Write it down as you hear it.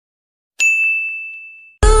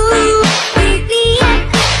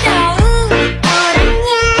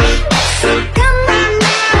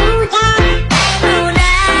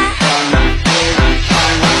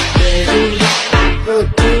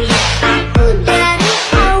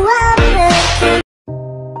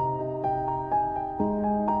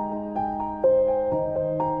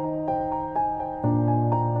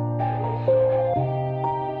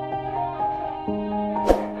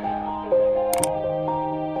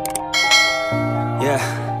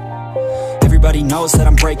Yeah. Everybody knows that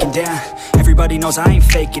I'm breaking down. Everybody knows I ain't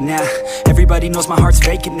faking now. Everybody knows my heart's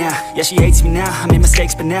vacant now. Yeah, she hates me now, I made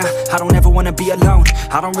mistakes but now I don't ever wanna be alone.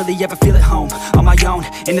 I don't really ever feel at home. On my own,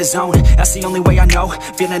 in the zone, that's the only way I know.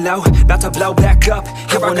 Feeling low, about to blow back up.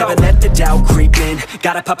 Here I won't ever let the doubt creep in.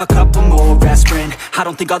 Gotta pop a couple more aspirin. I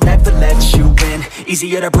don't think I'll ever let you in.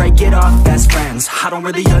 Easier to break it off best friends. I don't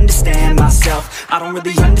really understand myself. I don't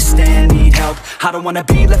really understand, need help. I don't wanna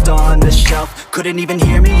be left on the shelf. Couldn't even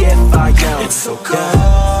hear me if I yelled. It's so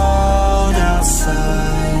cold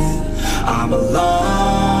outside, I'm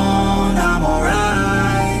alone, I'm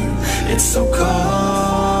alright. It's so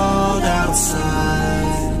cold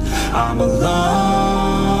outside, I'm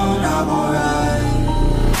alone, I'm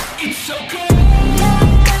alright. It's so cold.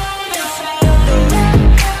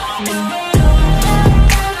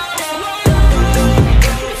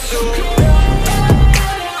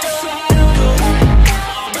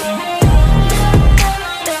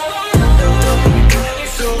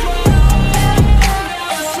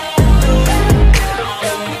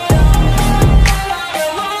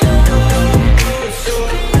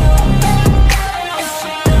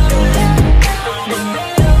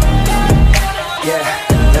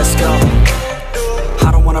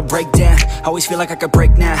 Break down, always feel like I could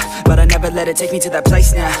break now, but I never let it take me to that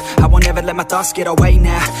place now. I won't ever let my thoughts get away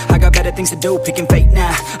now. I got better things to do, picking fate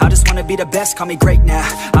now. I just wanna be the best, call me great now.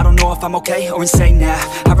 I don't know if I'm okay or insane now.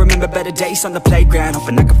 I remember better days on the playground,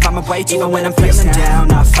 hoping I can find my way. Even when I'm feeling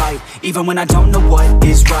down, I fight. Even when I don't know what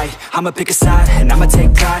is right, I'ma pick a side and I'ma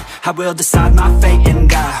take pride. I will decide my fate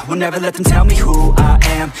and I will never let them tell me who I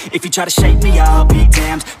am. If you try to shake me, I'll be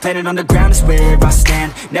damned. Planet on the ground is where I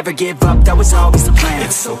stand. Never give up, that was always the plan.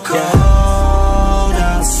 It's so cold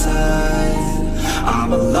outside,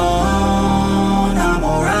 I'm alone, I'm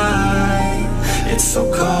alright. It's so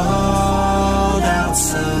cold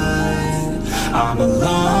outside, I'm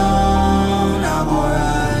alone.